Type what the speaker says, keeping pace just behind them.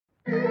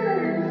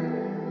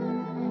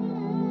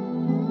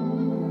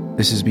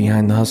This is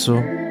Behind the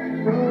Hustle,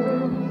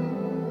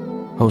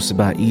 hosted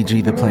by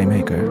E.G. the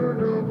Playmaker,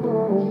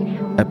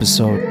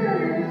 episode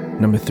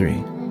number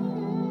 3.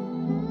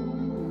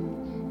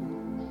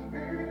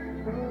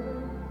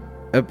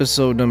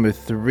 Episode number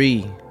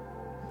 3.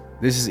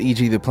 This is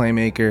E.G. the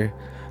Playmaker,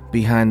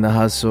 Behind the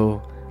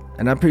Hustle,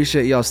 and I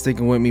appreciate y'all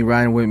sticking with me,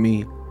 riding with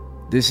me.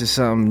 This is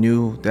something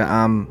new that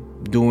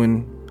I'm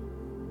doing,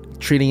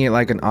 treating it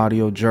like an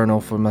audio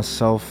journal for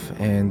myself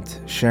and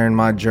sharing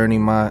my journey,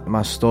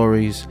 my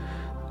stories,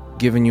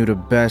 giving you the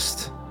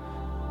best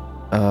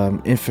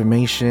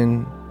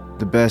information,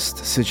 the best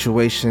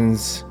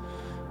situations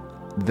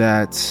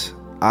that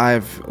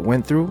I've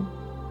went through,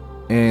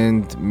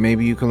 and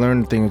maybe you can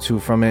learn a thing or two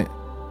from it,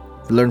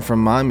 learn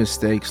from my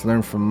mistakes,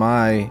 learn from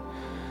my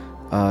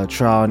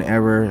trial and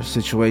error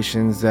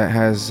situations that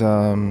has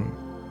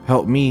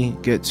helped me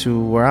get to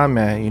where I'm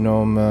at. You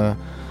know, I'm a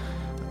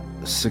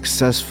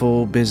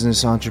successful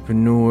business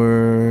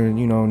entrepreneur,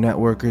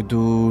 networker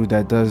dude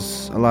that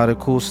does a lot of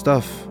cool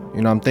stuff.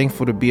 I'm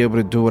thankful to be able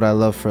to do what I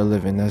love for a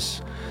living.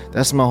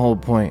 That's my whole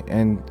point.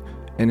 And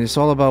it's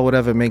all about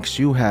whatever makes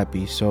you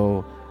happy.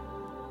 So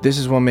this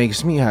is what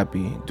makes me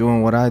happy,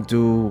 doing what I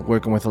do,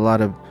 working with a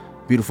lot of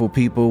beautiful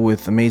people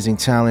with amazing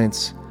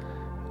talents.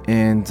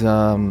 And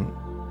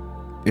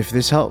if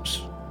this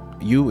helps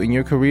you in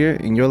your career,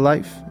 in your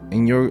life,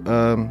 in your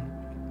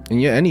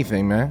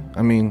anything, man,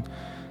 I mean,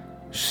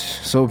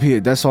 so be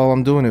it. That's all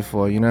I'm doing it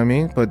for, you know what I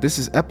mean? But this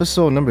is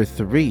episode number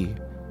 3.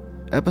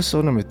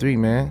 Episode number 3,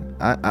 man.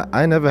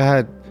 I never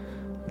had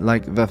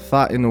like the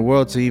thought in the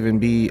world to even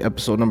be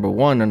episode number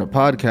 1 on a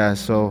podcast.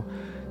 So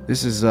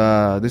this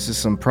is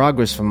some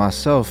progress for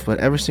myself. But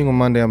every single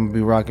Monday I'm gonna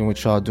be rocking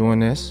with y'all doing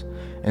this.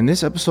 And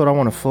this episode I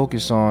want to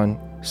focus on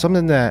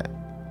something that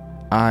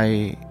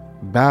I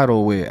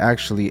battle with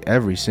actually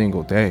every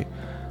single day,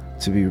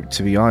 to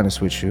be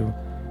honest with you.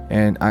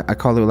 And I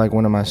call it like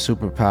one of my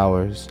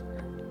superpowers.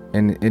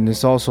 And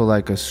it's also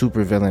like a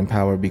super villain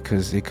power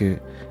because it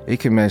could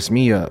mess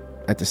me up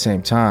at the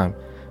same time.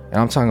 And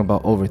I'm talking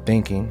about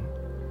overthinking.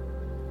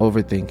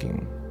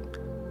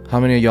 How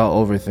many of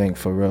y'all overthink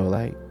for real?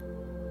 Like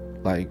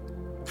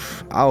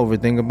I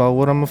overthink about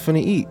what I'm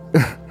finna eat.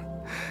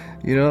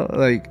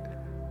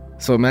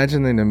 So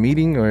imagine in a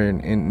meeting or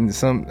in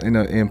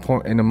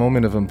a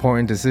moment of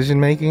important decision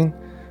making.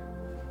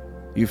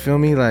 You feel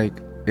me? Like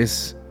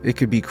it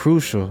could be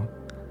crucial.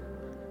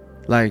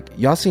 Like,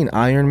 y'all seen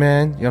Iron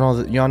Man?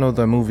 Y'all know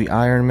the movie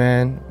Iron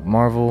Man,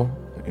 Marvel?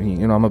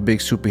 I'm a big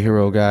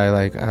superhero guy.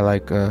 Like, I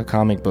like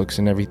comic books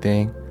and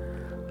everything.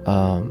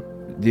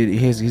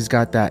 He's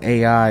got that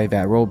AI,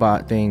 that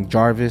robot thing,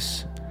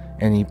 Jarvis,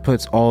 and he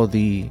puts all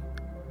the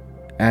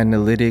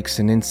analytics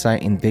and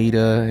insight and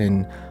data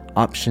and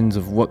options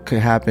of what could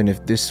happen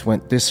if this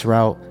went this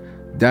route.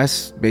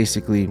 That's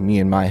basically me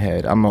in my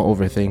head. I'm an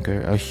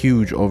overthinker, a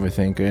huge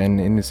overthinker,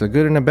 and it's a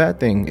good and a bad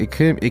thing. It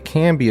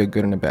can be a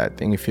good and a bad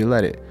thing if you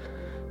let it.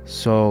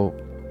 So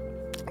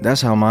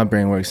that's how my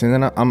brain works. And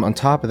then I'm on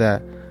top of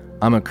that,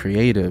 I'm a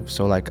creative.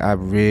 So like I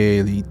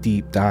really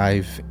deep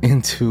dive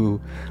into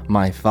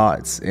my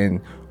thoughts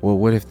and, well,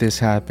 what if this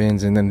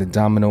happens, and then the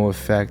domino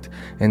effect,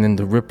 and then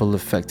the ripple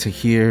effect to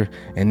here,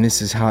 and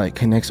this is how it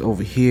connects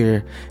over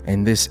here,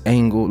 and this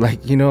angle,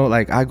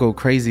 like I go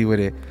crazy with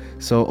it.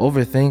 So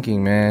overthinking,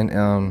 man,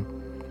 I'm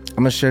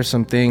gonna share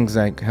some things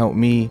that help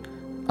me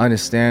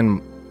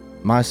understand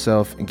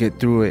myself and get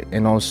through it,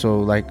 and also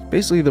like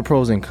basically the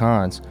pros and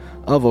cons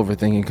of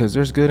overthinking, because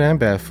there's good and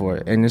bad for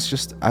it. And it's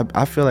just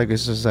I feel like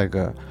it's just like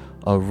a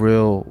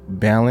real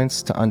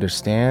balance to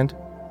understand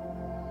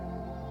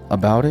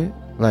about it.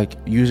 Like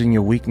using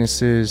your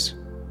weaknesses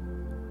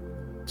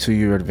to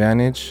your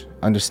advantage,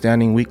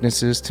 understanding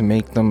weaknesses to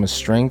make them a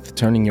strength,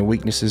 turning your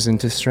weaknesses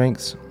into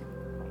strengths.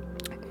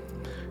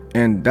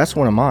 And that's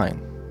one of mine,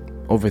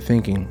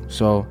 overthinking.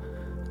 So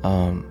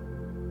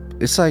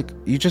it's like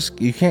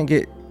you can't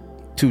get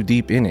too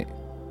deep in it.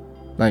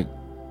 Like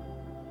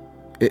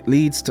it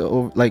leads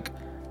to like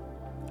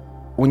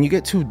when you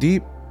get too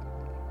deep,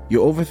 you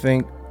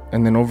overthink,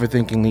 and then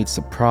overthinking leads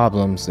to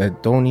problems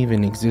that don't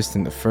even exist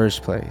in the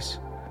first place.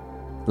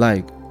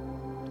 Like,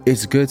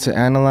 it's good to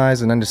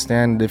analyze and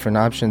understand different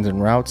options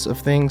and routes of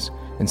things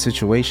and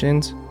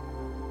situations,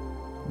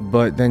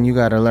 but then you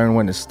gotta learn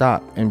when to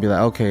stop and be like,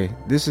 okay,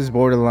 this is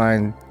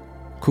borderline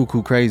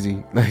cuckoo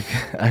crazy. Like,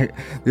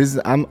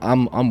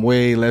 I'm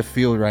way left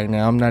field right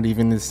now. I'm not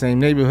even in the same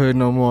neighborhood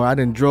no more. I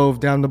done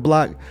drove down the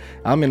block.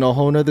 I'm in a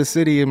whole nother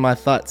city in my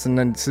thoughts, and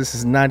then this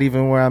is not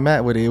even where I'm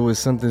at with it. It was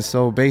something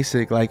so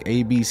basic like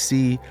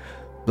ABC,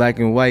 black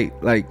and white.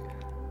 Like,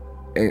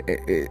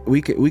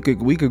 we could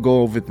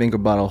go overthink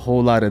about a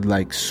whole lot of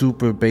like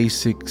super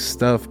basic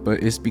stuff,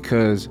 but it's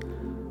because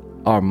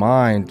our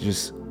mind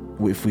just,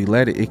 if we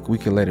let it, we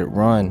can let it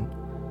run.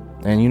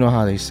 And you know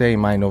how they say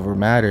mind over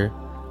matter.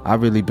 I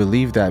really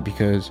believe that,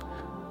 because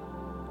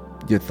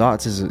your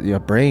thoughts is your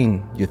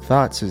brain, your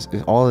thoughts is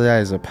all of that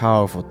is a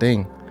powerful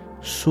thing,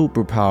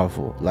 super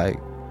powerful. Like,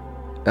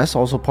 that's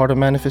also part of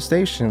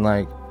manifestation.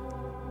 Like,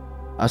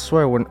 I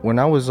swear, when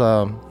I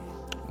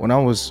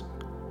was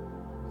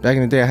Back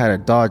in the day, I had a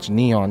Dodge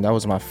Neon. That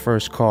was my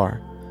first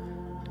car.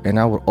 And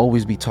I would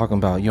always be talking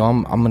about, yo,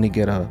 I'm gonna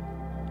get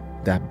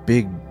that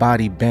big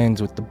body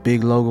Benz with the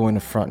big logo in the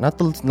front. Not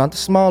the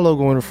small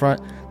logo in the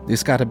front.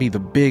 It's gotta be the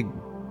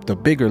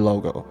bigger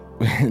logo.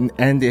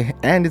 and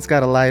it's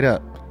gotta light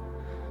up.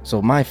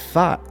 So my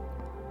thought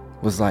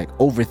was like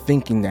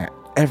overthinking that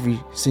every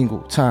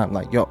single time.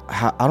 Like, yo,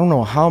 I don't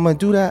know how I'm gonna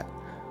do that,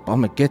 but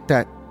I'm gonna get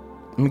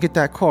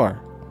that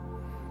car.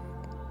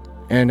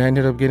 And I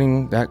ended up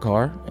getting that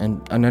car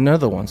and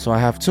another one. So I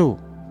have two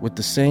with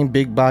the same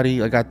big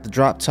body. I got the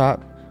drop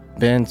top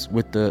Benz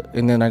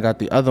and then I got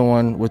the other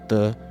one with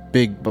the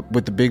big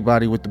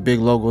body with the big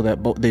logo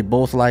that they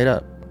both light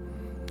up.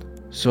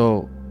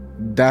 So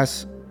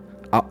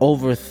I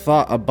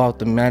overthought about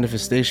the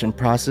manifestation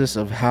process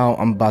of how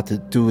I'm about to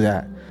do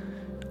that.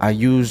 I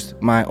used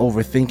my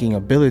overthinking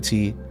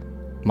ability,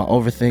 my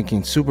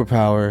overthinking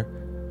superpower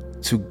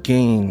to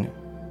gain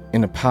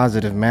in a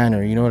positive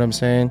manner. You know what I'm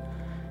saying?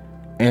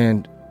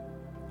 And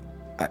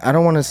I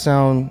don't want to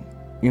sound,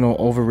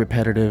 over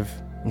repetitive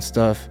and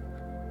stuff.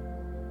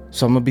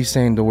 So I'm going to be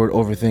saying the word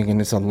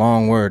overthinking. It's a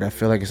long word. I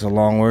feel like it's a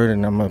long word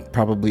and I'm going to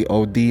probably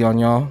OD on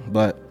y'all.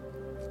 But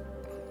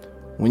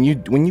when you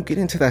get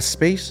into that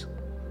space,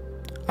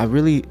 I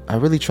really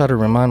try to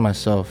remind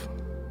myself,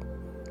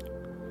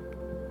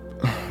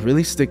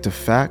 really stick to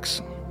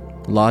facts,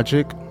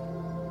 logic,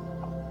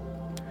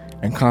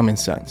 and common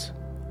sense.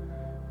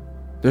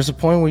 There's a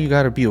point where you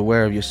got to be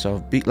aware of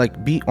yourself.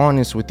 Be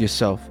honest with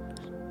yourself.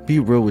 Be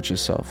real with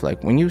yourself.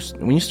 Like when you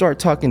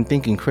start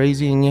thinking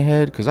crazy in your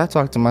head, because I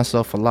talk to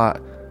myself a lot.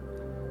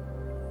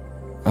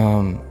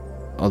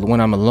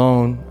 When I'm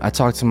alone, I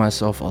talk to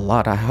myself a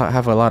lot. I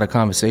have a lot of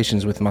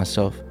conversations with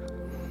myself,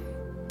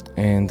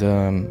 and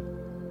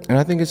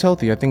I think it's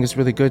healthy. I think it's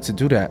really good to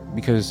do that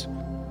because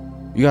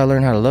you gotta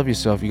learn how to love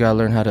yourself. You gotta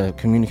learn how to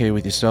communicate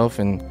with yourself,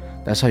 and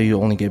that's how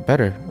you only get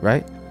better,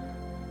 right?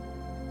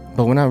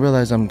 But when I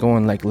realize I'm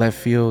going like left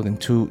field and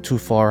too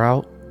far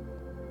out,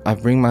 I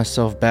bring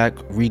myself back,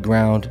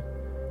 reground,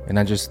 and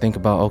I just think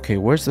about, okay,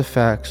 where's the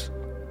facts?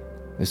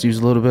 Let's use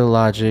a little bit of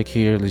logic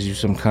here. Let's use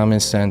some common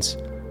sense.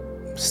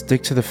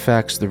 Stick to the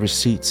facts, the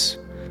receipts.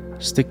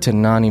 Stick to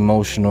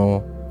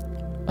non-emotional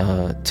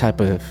type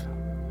of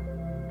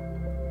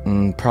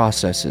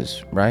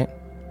processes, right?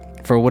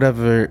 For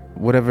whatever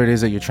it is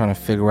that you're trying to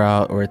figure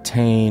out or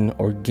attain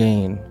or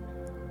gain.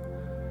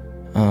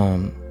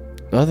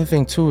 The other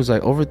thing too is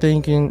like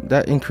overthinking,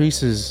 that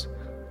increases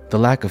the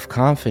lack of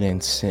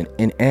confidence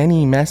in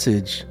any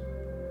message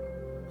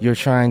you're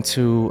trying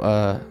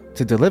to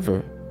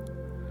deliver,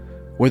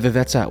 whether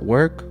that's at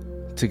work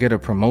to get a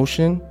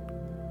promotion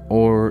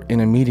or in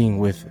a meeting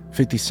with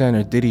 50 Cent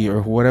or Diddy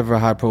or whatever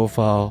high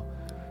profile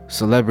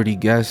celebrity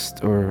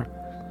guest or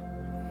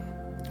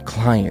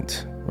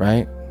client,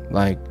 right?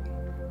 Like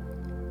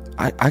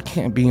I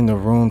can't be in the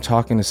room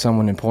talking to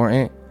someone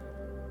important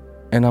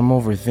and I'm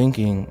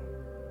overthinking,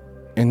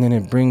 and then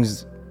it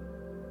brings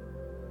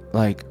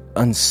like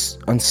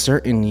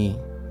uncertainty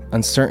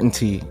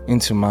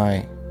into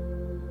my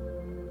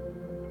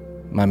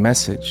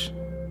message.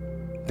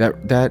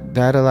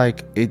 That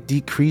like it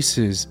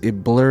decreases,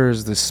 it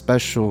blurs the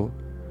special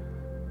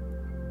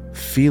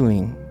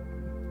feeling.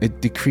 It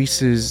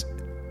decreases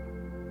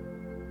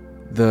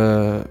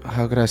the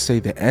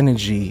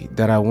energy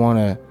that I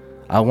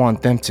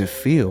want them to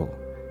feel.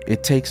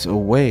 It takes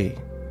away.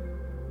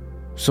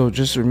 So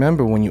just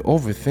remember, when you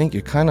overthink,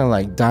 you're kind of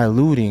like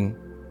diluting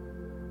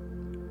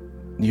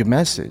your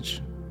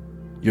message,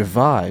 your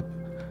vibe.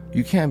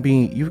 You can't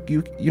be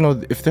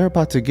if they're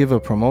about to give a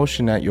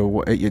promotion at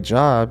your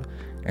job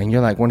and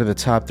you're like one of the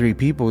top 3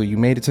 people, you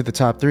made it to the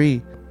top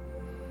 3,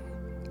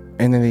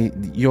 and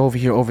then you're over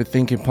here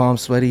overthinking, palm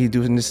sweaty,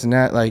 doing this and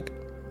that, like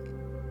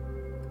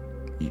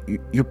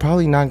you're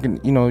probably not gonna,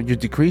 you're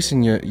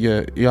decreasing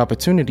your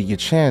opportunity, your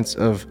chance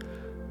of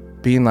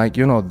being like,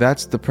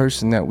 that's the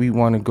person that we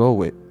want to go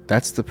with.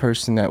 That's the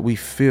person that we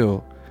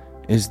feel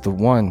is the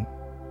one.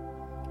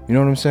 You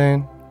know what I'm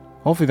saying?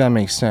 Hopefully that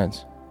makes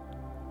sense.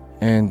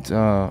 And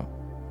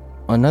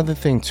another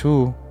thing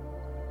too,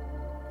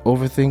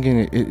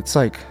 overthinking, it's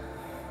like,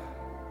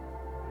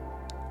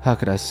 how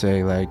could I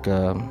say, like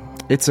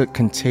it's a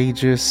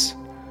contagious,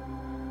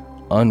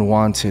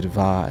 unwanted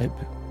vibe.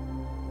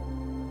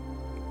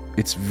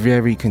 It's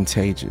very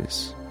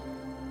contagious.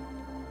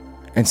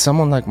 And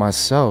someone like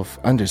myself,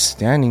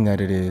 understanding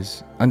that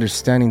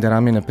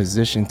I'm in a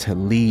position to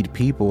lead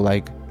people,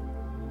 like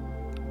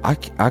I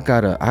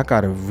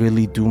gotta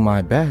really do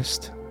my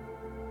best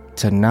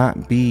to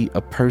not be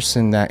a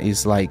person that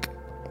is like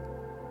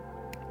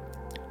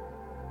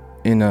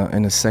in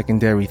a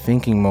secondary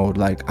thinking mode.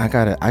 Like I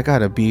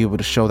gotta be able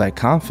to show that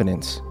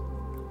confidence.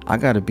 I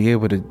gotta be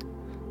able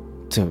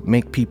to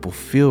make people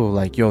feel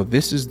like, yo,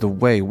 this is the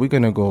way, we're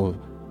gonna go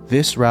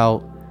this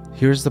route,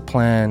 here's the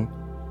plan,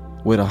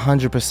 with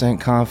 100%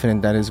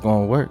 confident that it's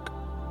gonna work.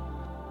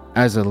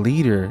 As a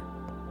leader,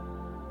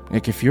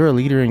 like if you're a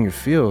leader in your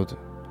field,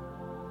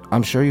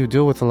 I'm sure you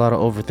deal with a lot of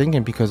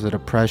overthinking because of the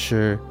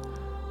pressure,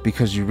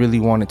 because you really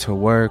want it to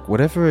work,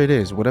 whatever it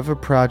is, whatever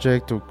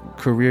project or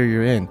career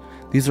you're in.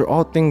 These are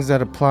all things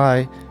that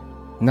apply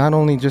not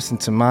only just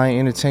into my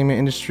entertainment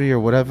industry or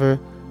whatever,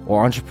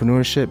 or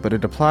entrepreneurship, but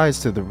it applies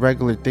to the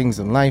regular things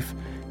in life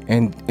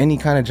and any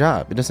kind of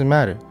job. It doesn't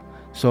matter.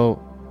 So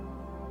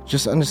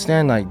just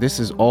understand, like, this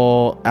is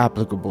all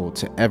applicable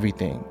to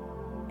everything,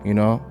 you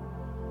know?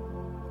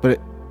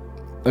 But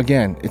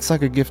again, it's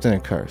like a gift and a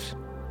curse.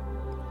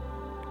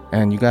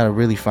 And you got to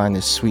really find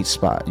this sweet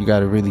spot. You got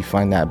to really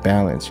find that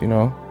balance, you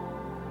know?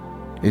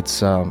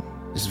 It's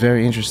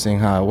very interesting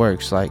how it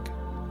works. Like,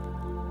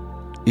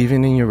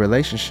 even in your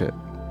relationship,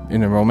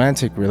 in a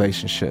romantic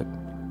relationship,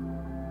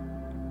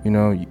 you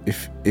know,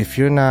 if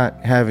you're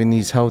not having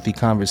these healthy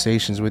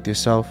conversations with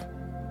yourself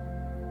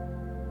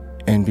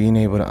and being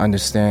able to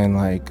understand,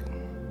 like,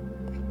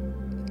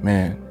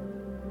 man,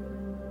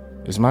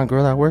 is my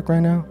girl at work right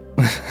now?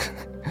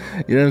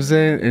 You know what I'm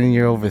saying? And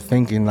you're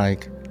overthinking,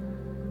 like,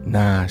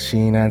 nah, she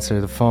ain't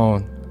answer the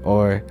phone,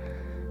 or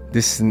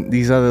these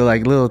other,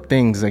 like, little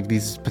things, like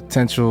these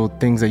potential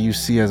things that you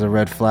see as a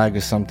red flag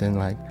or something.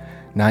 Like,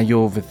 now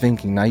you're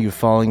overthinking. Now you're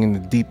falling in the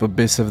deep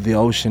abyss of the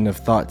ocean of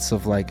thoughts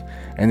of, like,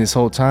 and this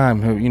whole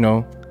time, her, you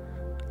know,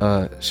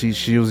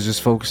 she was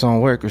just focused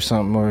on work or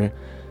something, or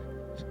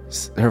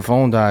her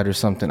phone died or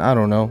something. I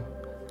don't know.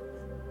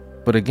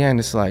 But again,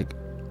 it's like,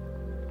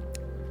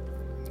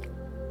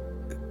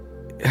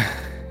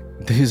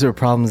 these are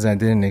problems that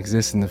didn't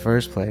exist in the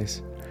first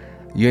place.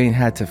 You ain't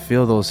had to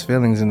feel those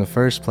feelings in the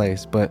first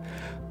place, but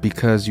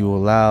because you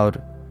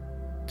allowed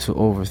to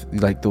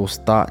those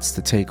thoughts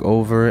to take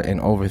over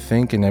and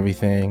overthink and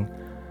everything,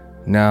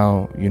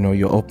 now, you know,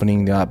 you're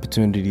opening the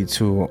opportunity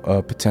to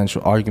a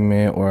potential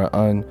argument or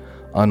an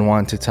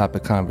unwanted type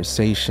of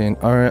conversation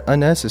or an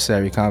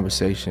unnecessary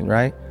conversation,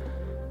 right?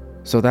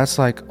 So that's,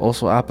 like,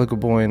 also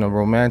applicable in a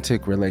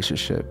romantic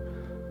relationship.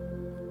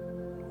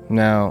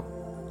 Now,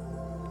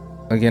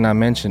 again, I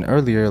mentioned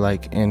earlier,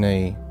 like, in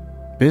a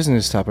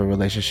business type of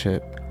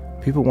relationship,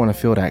 people want to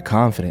feel that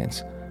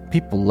confidence.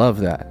 People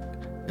love that,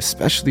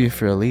 especially if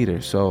you're a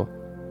leader. So,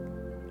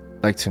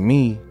 like, to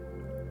me,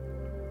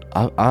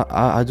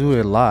 I do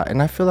it a lot,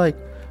 and I feel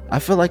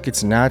like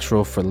it's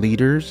natural for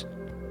leaders,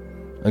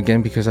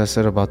 again, because I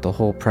said about the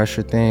whole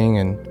pressure thing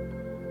and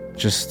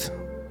just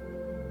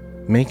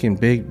making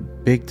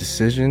big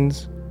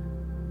decisions.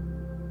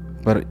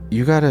 But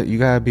you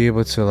gotta be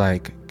able to,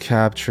 like,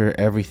 capture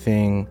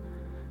everything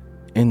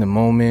in the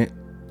moment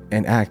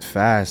and act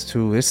fast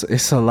too.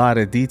 It's a lot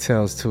of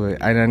details to it,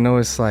 and I know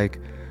it's like,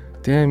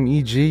 damn,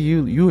 EG,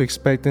 you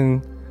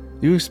expecting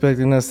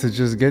us to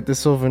just get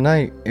this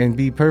overnight and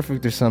be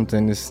perfect or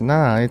something. It's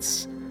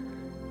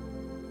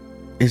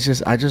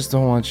just, I just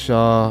don't want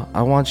y'all.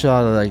 I want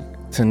y'all to,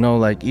 like, to know,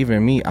 like,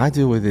 even me, I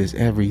deal with this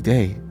every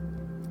day,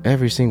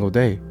 every single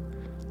day,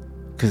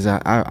 because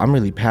I'm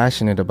really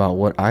passionate about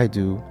what I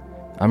do.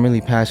 I'm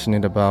really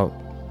passionate about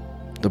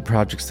the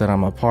projects that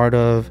I'm a part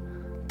of,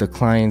 the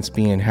clients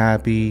being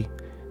happy,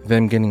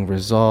 them getting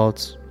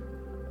results.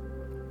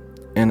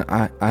 And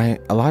a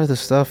lot of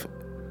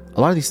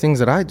these things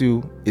that I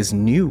do is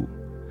new.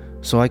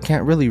 So I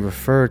can't really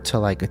refer to,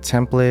 like, a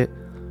template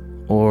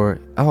or,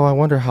 oh, I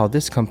wonder how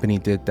this company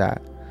did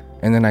that,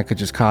 and then I could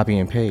just copy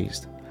and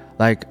paste.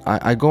 Like,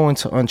 I go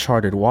into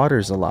uncharted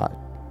waters a lot.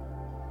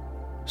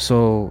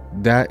 So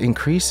that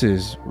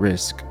increases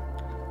risk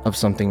of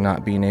something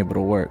not being able to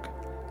work.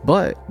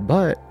 But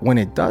when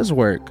it does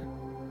work,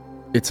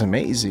 it's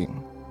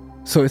amazing.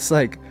 So it's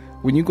like,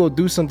 when you go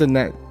do something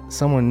that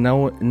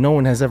no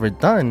one has ever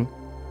done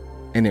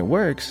and it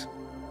works,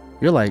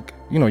 you're like,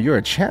 you know, you're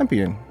a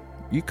champion.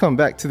 You come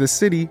back to the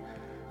city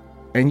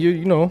and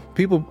you know,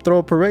 people throw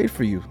a parade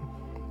for you.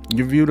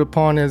 You're viewed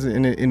upon as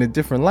in a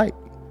different light.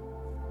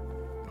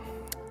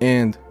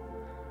 And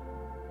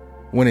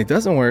when it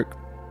doesn't work,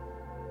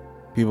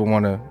 people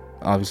want to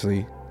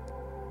obviously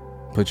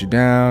put you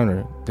down,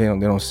 or they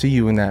don't see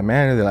you in that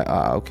manner. They're like,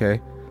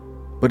 okay.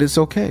 But it's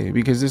okay,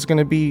 because there's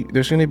gonna be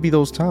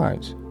those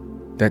times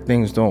that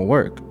things don't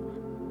work.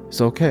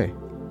 It's okay.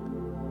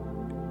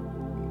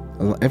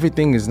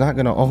 Everything is not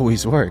gonna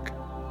always work.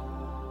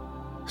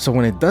 So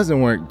when it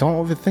doesn't work,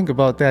 don't overthink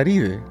about that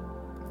either.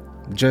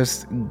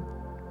 Just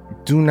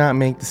do not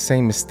make the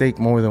same mistake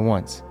more than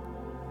once.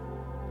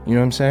 You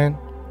know what I'm saying?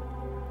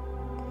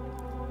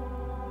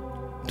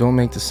 Don't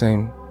make the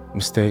same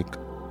mistake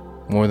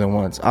more than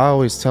once. I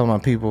always tell my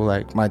people,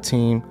 like my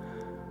team,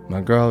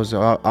 my girls,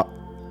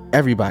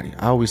 everybody,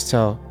 I always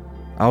tell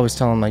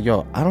them, like,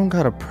 yo, I don't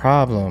got a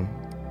problem.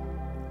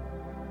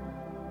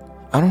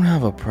 I don't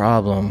have a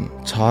problem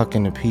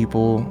talking to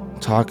people,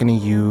 talking to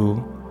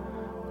you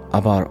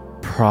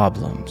about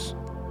problems.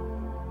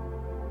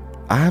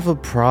 I have a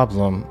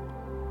problem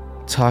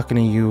talking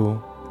to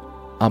you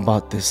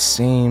about the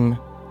same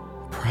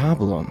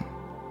problem.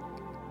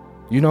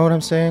 You know what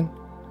I'm saying?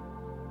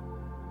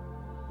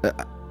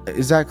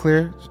 Is that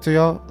clear to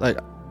y'all? Like,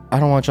 I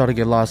don't want y'all to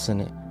get lost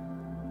in it.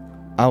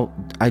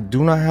 I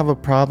do not have a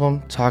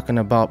problem talking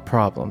about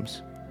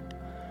problems.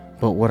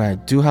 But what I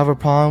do have a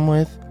problem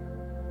with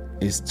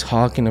is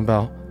talking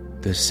about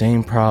the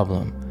same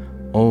problem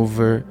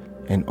over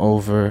and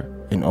over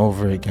and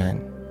over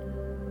again.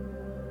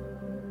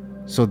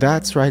 So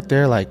that's right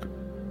there, like,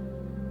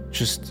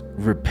 just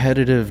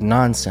repetitive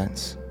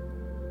nonsense.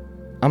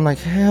 I'm like,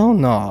 hell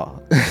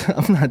no.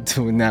 I'm not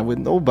doing that with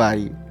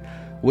nobody.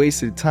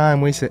 Wasted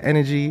time, wasted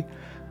energy.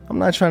 I'm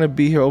not trying to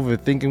be here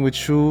overthinking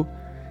with you.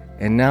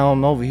 And now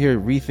I'm over here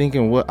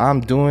rethinking what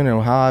I'm doing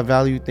and how I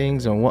value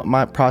things and what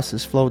my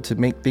process flow to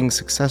make things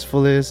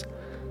successful is.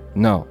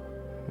 No,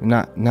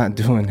 not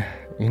doing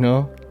that, you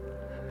know?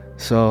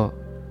 So,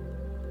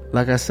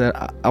 like I said,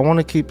 I want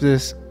to keep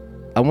this,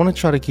 I want to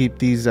try to keep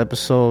these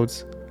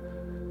episodes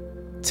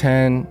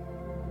 10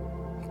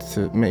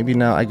 to maybe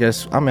now, I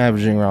guess I'm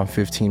averaging around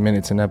 15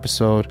 minutes an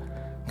episode,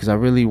 because I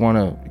really want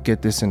to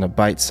get this in a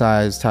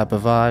bite-sized type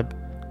of vibe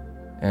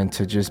and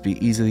to just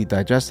be easily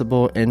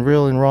digestible and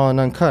real and raw and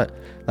uncut.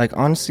 Like,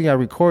 honestly, I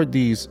record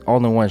these all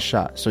in one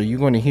shot, so you're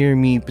going to hear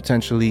me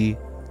potentially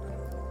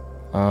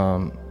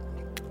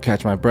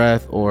catch my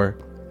breath, or,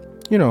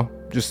 you know,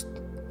 just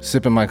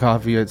sipping my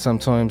coffee at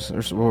sometimes,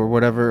 or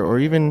whatever, or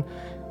even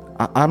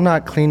I'm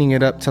not cleaning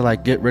it up to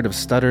like get rid of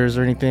stutters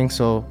or anything.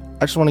 So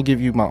I just want to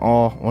give you my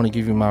all. I want to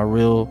give you my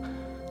real,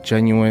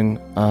 genuine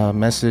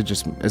message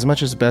as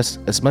much as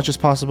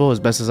possible, as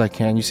best as I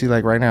can. You see,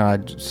 like right now I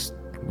just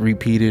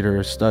repeated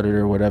or stuttered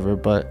or whatever,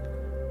 but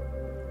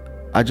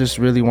I just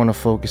really want to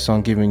focus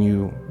on giving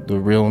you the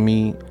real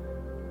me.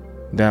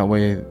 That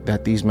way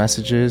that these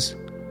messages,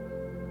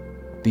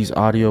 these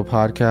audio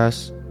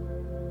podcasts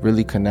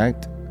really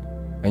connect,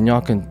 and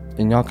y'all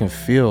can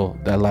feel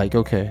that, like,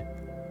 okay,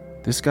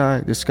 this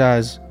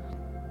guy's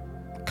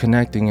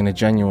connecting in a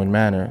genuine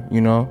manner,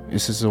 you know?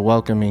 This is a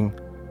welcoming,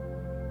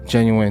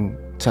 genuine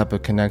type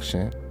of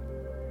connection.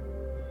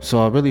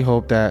 So I really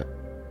hope that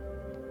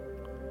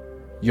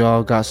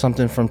y'all got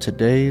something from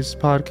today's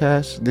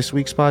podcast, this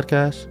week's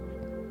podcast.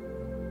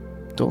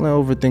 Don't let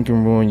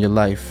overthinking ruin your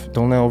life.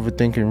 Don't let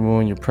overthinking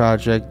ruin your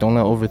project. Don't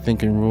let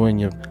overthinking ruin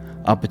your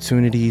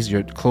opportunities.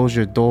 Close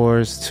your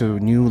doors to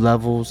new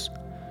levels,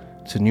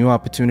 to new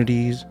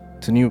opportunities,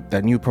 to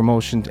that new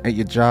promotion at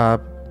your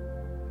job.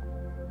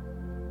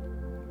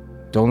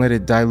 Don't let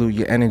it dilute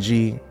your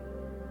energy.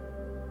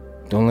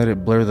 Don't let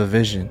it blur the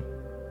vision.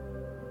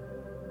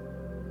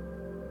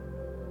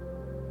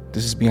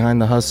 This is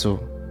Behind the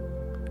Hustle,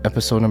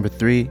 episode number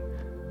 3.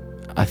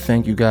 I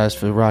thank you guys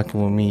for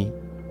rocking with me.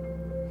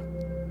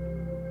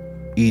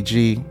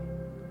 EG,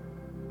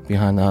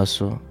 Behind the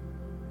Hustle.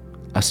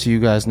 I'll see you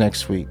guys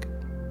next week.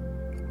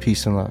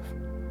 Peace and love.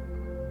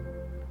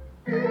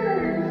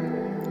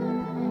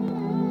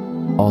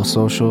 All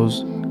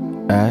socials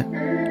at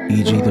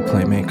EG the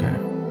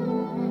Playmaker.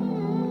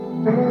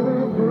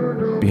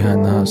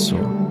 Behind the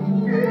Hustle,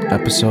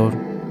 episode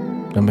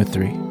number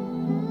 3.